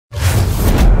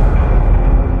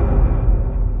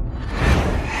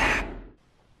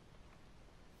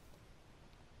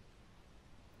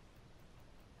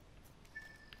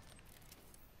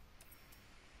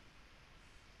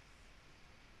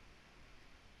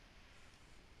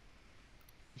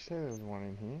say there was one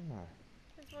in here? No.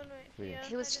 There's one right Clear. here.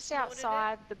 He was just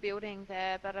outside the building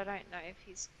there, but I don't know if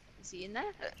he's... Is he in there?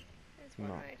 There's one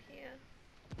No. right here.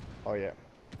 Oh yeah.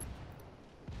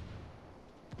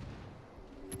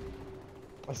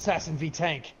 Assassin v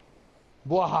Tank.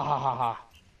 Wahahaha.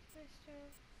 Nice job.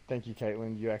 Thank you,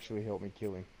 Caitlin. You actually helped me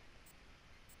kill him.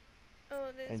 Oh,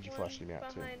 there's And you one flushed him out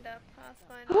too. behind our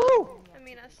Pathfinder. I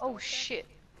mean, our Oh stalker. shit.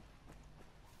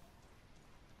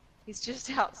 He's just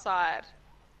outside.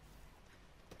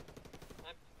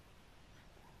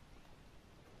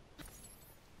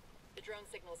 The drone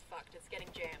signal's fucked. It's getting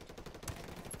jammed.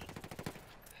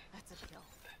 That's a kill.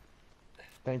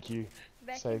 Thank you.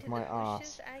 Back Saved into my the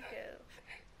bushes ass. I go.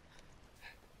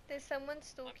 There's someone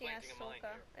stalking our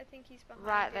stalker. I think he's behind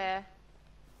Right him. there.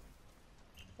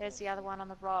 There's the other one on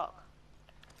the rock.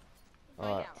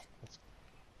 Alright.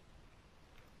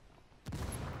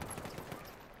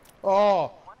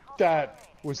 Oh, that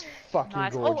was fucking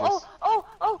Nice. gorgeous.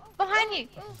 Oh, behind you!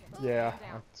 Yeah,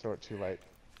 I saw it too late.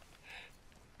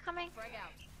 Coming. Frag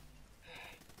out.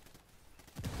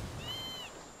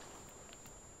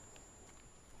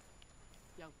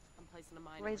 Yo, I'm placing a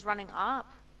mine. He's running up.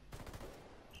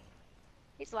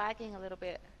 He's lagging a little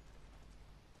bit.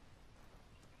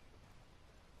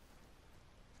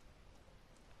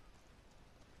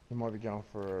 He might be going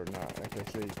for no. Okay,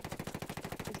 see.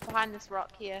 He's behind this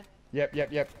rock here.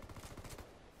 Yep.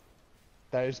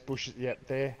 Those bushes. Yep,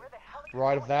 there.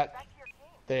 Right of that.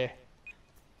 There.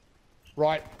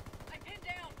 Right. I'm pinned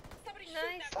down. Somebody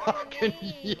Nice. shoot that Fucking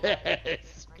Nate.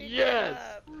 yes. Good Yes.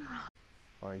 job.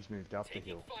 Oh, he's moved up the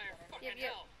taking hill. fire. Fucking Yep.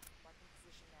 hell.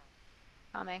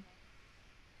 Coming.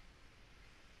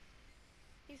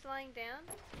 He's lying down.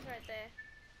 He's right there.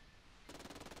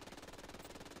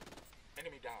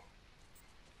 Enemy down.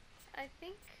 I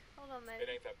think. Hold on, mate. It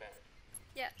ain't that bad.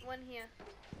 Yeah, one here.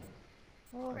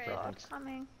 Oh Okay, god, thanks.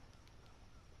 coming.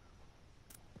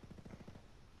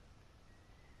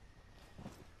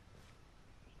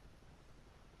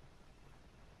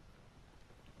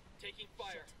 Taking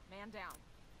fire. Man down.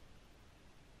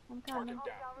 I'm Target coming.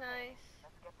 down. Nice.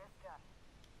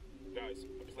 Guys,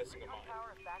 I'm placing a mine.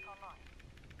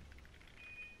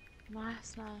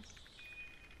 Nice. Well,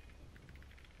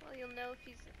 you'll know if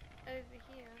he's over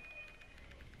here.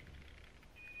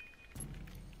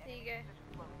 There you go.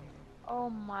 Oh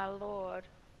my lord.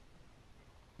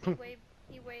 He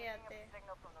way out there.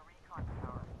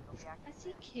 Is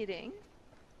he kidding?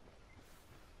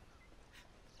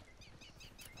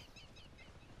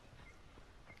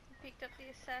 He picked up the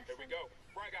assassin. Here we go.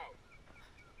 Frag out.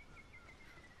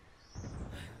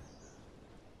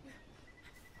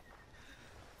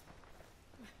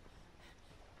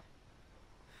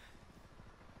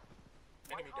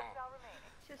 Enemy down.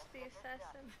 Just the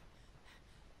assassin.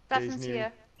 Assassin's He's near here.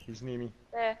 me. He's near me.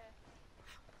 There.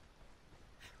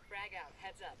 Frag out.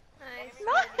 Heads up. Nice.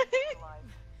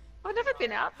 No! I've never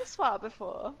been out this far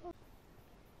before.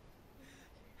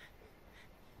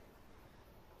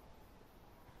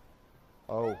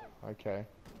 Oh, okay.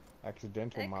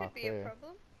 Accidental That mark could be a there.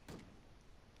 problem.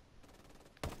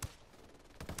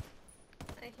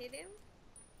 I hit him.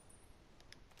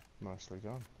 Nicely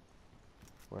done.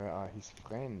 Where are his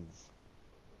friends?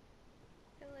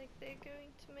 I feel like they're going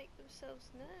to make themselves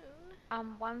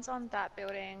known. One's on that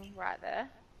building right there.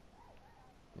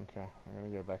 Okay, I'm gonna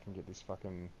go back and get this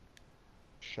fucking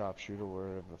sharpshooter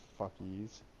wherever the fuck he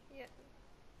is. Yeah.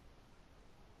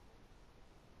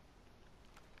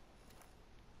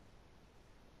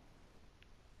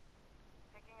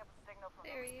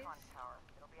 There he is.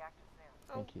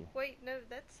 Oh, Thank you. wait, no,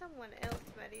 that's someone else,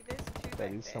 Maddie. There's two That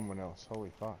back is there. someone else.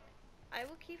 Holy fuck. I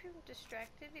will keep him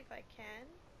distracted if I can.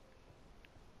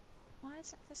 Why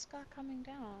isn't this guy coming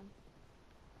down?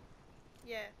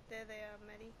 Yeah, there they are,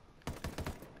 Maddie.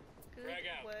 Good Frag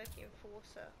out. work,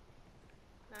 Enforcer.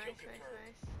 Nice, Kill nice,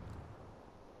 confirmed.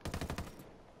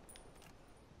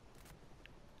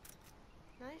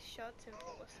 nice. Nice shots,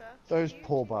 Enforcer. Those You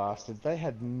poor two- bastards, they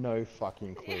had no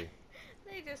fucking clue.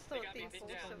 They just They thought got the me pinned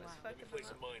Enforcer down. was Let me fucking place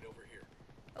them a up. mine over here.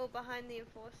 Oh, behind the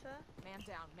Enforcer? Man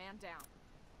down. Man down.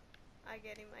 I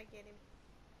get him, I get him.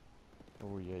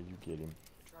 Oh yeah, you get him.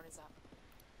 Drone is up.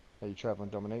 Are you traveling,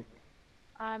 Dominique?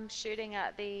 I'm shooting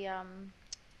at the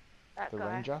that The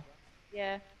guy. ranger?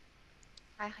 Yeah.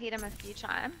 I hit him a few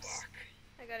times.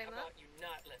 I got How him up. about you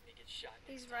not let me get shot?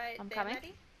 He's right I'm there, coming.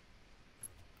 Maddie.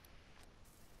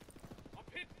 I'm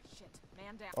hit. Shit.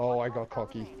 Man down. Oh, I got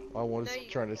cocky. I was No, you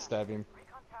trying to stab him.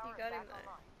 You got him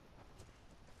though.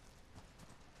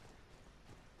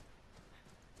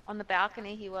 On the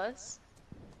balcony he was.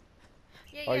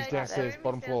 Yeah, Oh, yeah, he's I saw downstairs, him. He's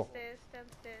bottom floor.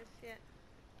 Downstairs, yeah.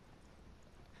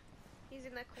 He's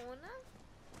in the corner.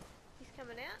 He's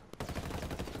coming out.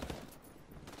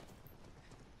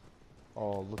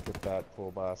 Oh, look at that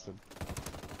poor bastard.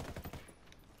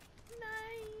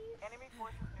 Nice. Enemy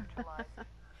forces neutralized.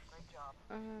 Great job.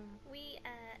 We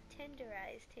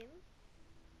tenderized him.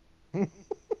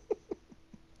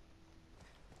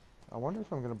 I wonder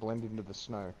if I'm gonna blend into the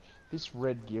snow. This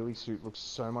red ghillie suit looks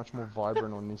so much more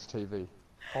vibrant on this TV.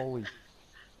 Holy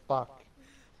fuck.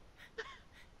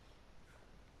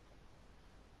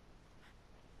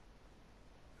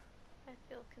 I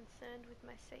feel concerned with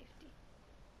my safety.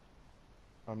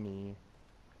 I'm near.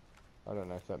 I don't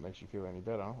know if that makes you feel any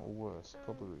better or worse.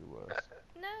 Probably worse.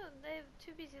 No, they're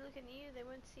too busy looking at you. They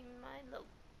won't see my little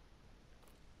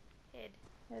head.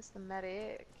 There's the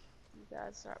medic. You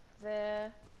guys are up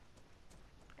there.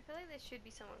 I feel like there should be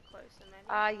someone closer,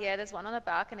 maybe. Yeah, there's one on the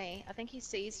balcony. I think he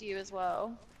sees you as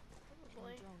well.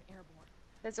 Probably. Drone airborne.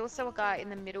 There's also a guy in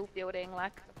the middle building,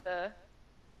 like the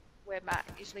where Matt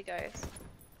usually goes.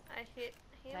 I hit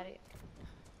him. Medic.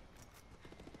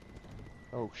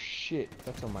 Oh shit,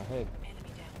 that's on my head. Enemy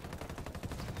down.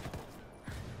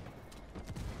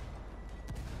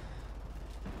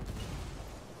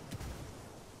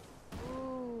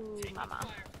 Ooh, mama.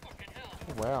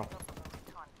 Oh, wow.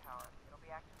 Recon tower. It'll be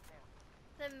active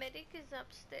soon. The medic is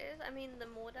upstairs. I mean, the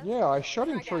mortar. Yeah, I shot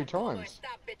him 3 times.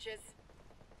 Stop, bitches.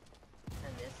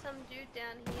 And there's some dude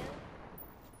down here.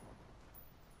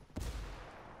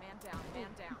 Man down,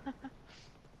 man down.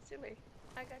 Silly.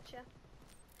 I gotcha.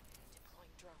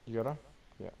 Deploying drone. You got her?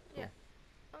 Yeah. Yeah.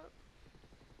 Oh.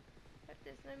 Hope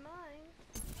there's no mine.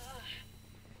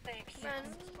 Thanks.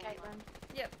 Run. Caitlin.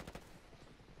 Yep.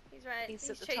 He's right. He's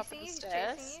at the chasing top of the you. He's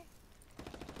stairs. chasing you.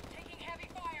 Taking heavy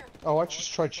fire. Oh, I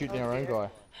just tried shooting Oh, our own dear. guy.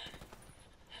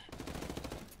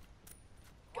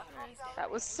 Nice. That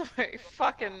was so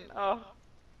fucking. Oh,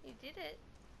 You did it.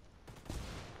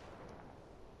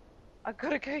 I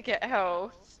gotta go get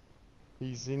health.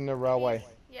 He's in the railway.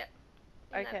 Yep.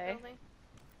 In that Okay. building.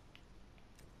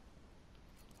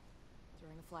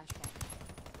 Throwing a flashbang.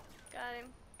 Got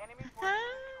him. Enemy forces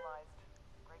neutralized.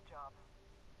 Great job.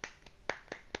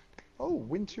 Oh,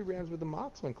 win 2 rounds with the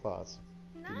marksman class.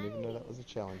 Nice. Didn't even know that was a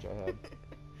challenge I had.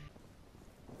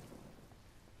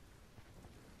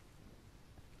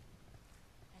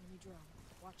 Enemy drone.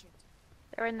 Watch it.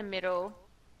 They're in the middle.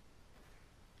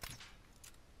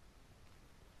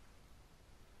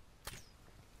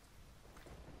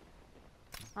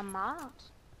 I'm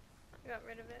marked. Got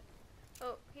rid of it.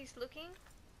 Oh, he's looking.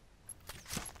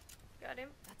 Got him.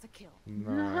 That's a kill.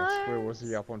 Nice. Where was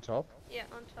he? Up on top? Yeah,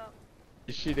 on top.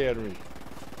 Get shit out of me.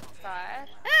 Side.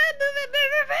 Ah, move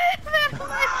it, out of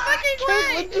my fucking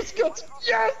way! Caitlin just got.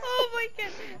 Yes! Oh my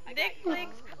god. Netflix,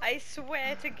 I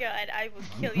swear to God, I will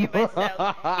kill you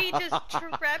myself. He just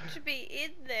trapped me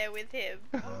in there with him.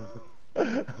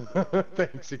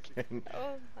 Thanks again.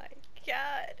 Oh my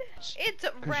god. It's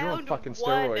you're on round fucking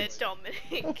 1, steroids.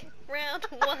 Dominic. Round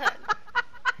 1.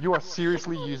 You are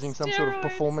seriously using some sort of Steroids.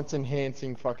 performance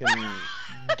enhancing fucking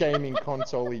gaming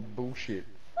console-y bullshit.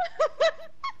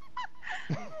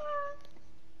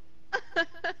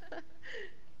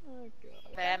 Oh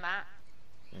god. There, Matt.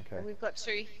 Okay. We've got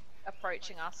 2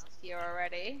 approaching us here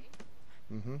already.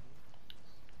 Mm-hmm. Alright,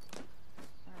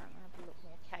 I'm gonna have a look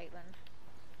near Caitlin.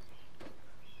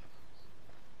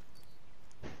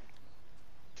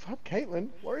 Fuck Caitlin.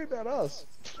 Worry about us.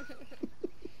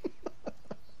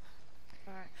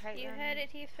 Alright, Caitlin. You heard it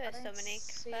here I first, don't Dominic.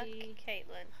 see- Fuck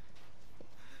Caitlin.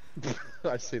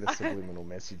 I see the subliminal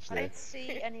message I there. don't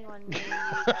see anyone near you.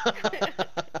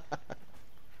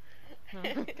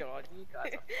 That oh god, you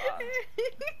guys are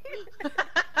fucked.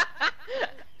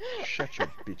 Shut your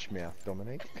bitch mouth,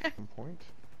 Dominic. One point.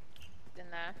 In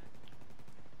there.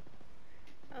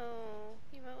 Oh,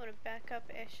 you might want to back up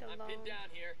echelon. I'm pinned down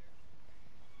here.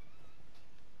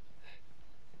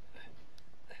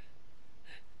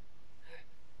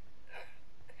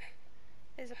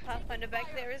 There's a pathfinder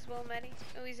back there as well, Maddie.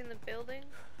 Oh, he's in the building.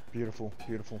 Beautiful,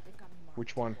 beautiful. They've got me marked.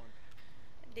 Which one?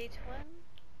 D1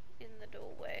 in the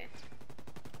doorway.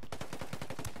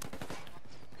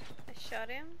 I shot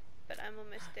him, but I'm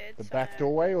almost dead. The so back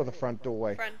doorway or the front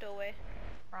doorway? Front doorway.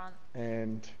 Front.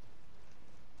 And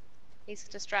He's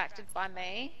distracted by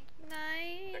me.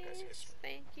 Nice.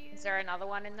 Thank you. Is there another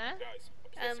one in there?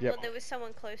 Yep. Well, there was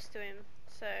someone close to him,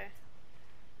 so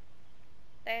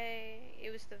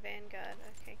it was the Vanguard.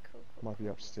 Okay, cool. might be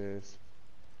upstairs.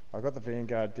 I got the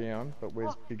Vanguard down, but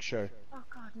where's Big Show? Oh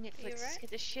god, Netflix right?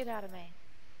 scared the shit out of me.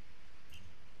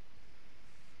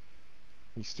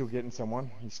 He's still getting someone.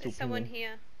 He's still There's someone pinning.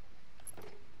 here.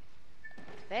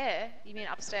 There? You mean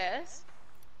upstairs?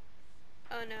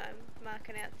 Oh no, I'm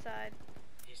marking outside.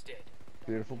 He's dead.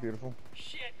 Beautiful, beautiful.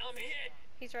 Shit, I'm hit.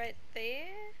 He's right there.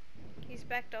 He's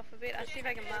backed off a bit. I'll see if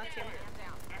I can mark him.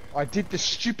 I did the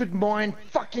stupid mine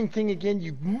fucking thing again,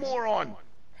 you moron!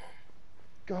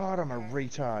 God, I'm a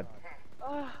retard.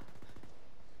 Oh,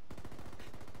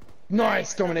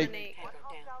 Nice, Dominique. One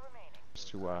hostile remaining. Just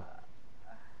to,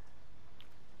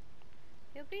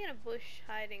 He'll be in a bush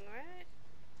hiding, right?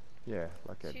 yeah,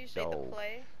 like It's a usually the doll.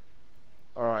 play.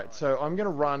 Alright, so I'm gonna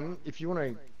run. If you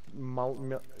wanna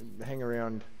hang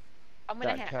around. I'm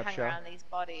gonna That hang capture. around these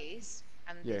bodies.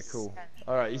 And Yeah, this, cool. and-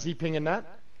 Alright, is he pinging that?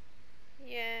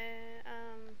 Yeah,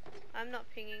 I'm not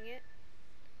pinging it.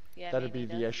 yeah, That'd me be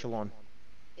the neither. echelon.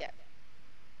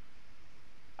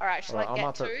 Alright, shall Alright, I I'm get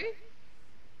up at- two?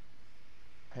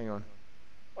 Hang on.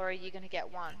 Or are you gonna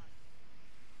get one?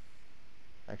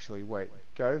 Actually, wait.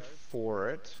 Go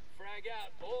for it. Frag out.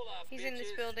 Hold up, He's in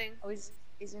this bitches. building. Oh,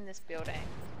 he's in this building.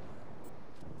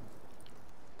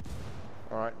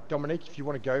 Alright, Dominique, if you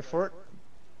want to go for it,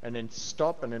 and then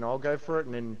stop, and then I'll go for it,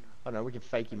 and then, I don't know, we can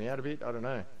fake him out a bit, I don't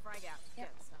know. Frag out.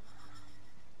 Get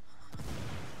some.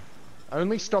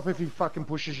 Only stop if he fucking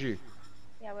pushes you.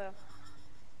 Yeah, well.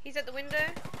 He's at the window.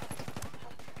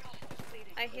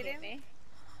 I hit him. Me.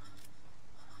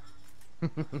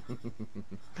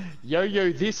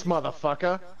 Yo-yo this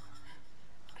motherfucker.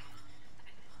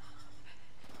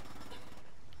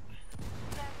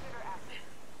 Transmitter active.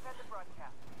 Spread the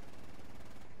broadcast.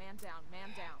 Man down. Man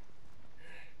down.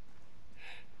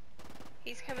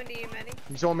 He's coming to you, Maddie.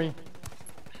 He's on me.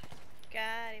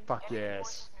 Got him. Fuck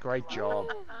yes. Great job.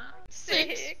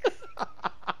 6.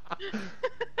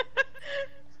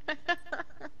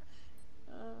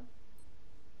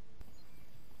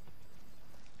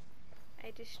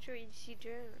 I destroyed the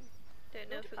drone. Don't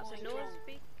know if it was a noise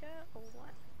speaker or what.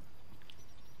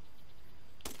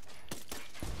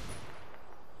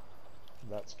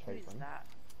 That's Who is Caitlin. that?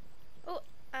 Oh,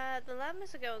 the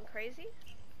llamas are going crazy.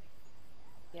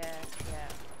 Yeah, yeah.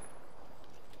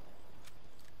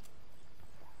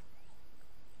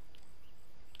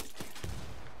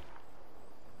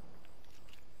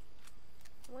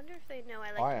 I wonder if they know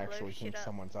I like I to blow actually shit think up.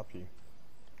 someone's up here.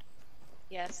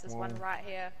 Yes, there's one One. right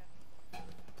here.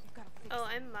 You've got to fix Oh, them.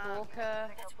 I'm marked.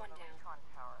 Stalker, That's one down. Recon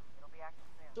tower. It'll be active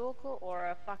soon. Stalker or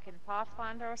a fucking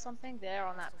Pathfinder or something there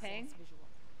on that ping. Source visual.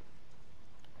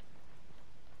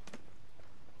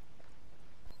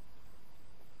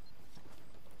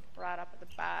 Right up at the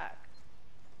back.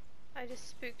 I just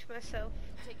spooked myself.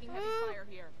 Taking heavy fire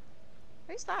here.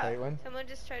 Who's that? Caitlin? Someone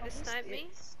just tried to Who's snipe me.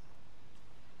 this?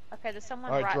 Okay, there's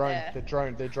someone Oh, right drone.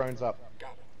 there. Their drone's up.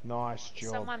 Got it. Nice There's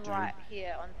job, someone dude. right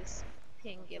here on this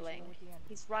ping gilling.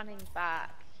 He's running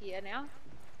back here now.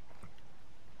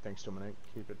 Thanks, Dominique.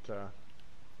 Keep it,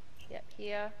 Yep,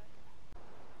 here.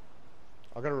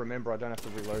 I gotta remember I don't have to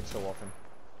reload so often.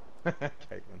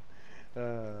 Caitlin.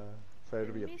 So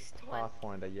it'll be a Missed one.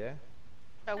 Pathfinder, yeah?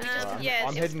 So we Um, just I'm, yes,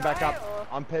 I'm this heading back guy, up. or-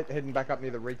 I'm heading back up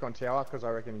near the recon tower because I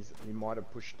reckon he might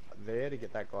have pushed there to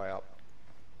get that guy up.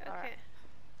 Okay. Alright.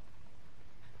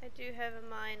 I do have a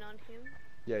mine on him.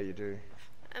 Yeah, you do.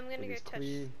 I'm gonna It go is touch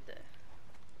clear. the...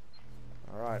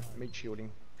 All right, meat shielding.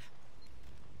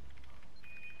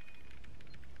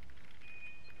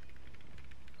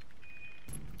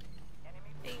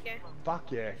 There you go.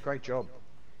 Fuck yeah, great job.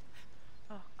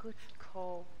 Oh, good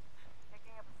call.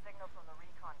 Picking up a signal from the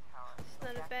recon tower. It's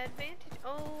not a bad vantage.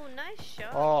 Oh, nice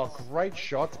shot. Oh, great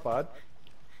shots, bud.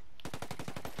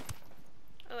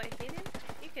 Oh, I hit him?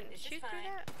 You can This is shoot through fine.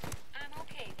 that? I'm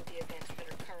okay with the events that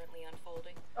are currently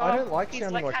unfolding. I don't like he's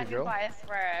sounding like a hanging girl. by a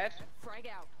thread. Frag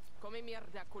out. Come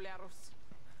mierda, culeros.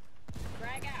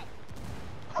 Frag out.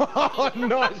 Oh,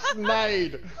 nice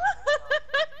nade.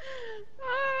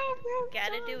 Oh,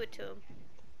 Gotta do it to him.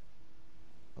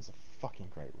 That was a fucking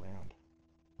great round.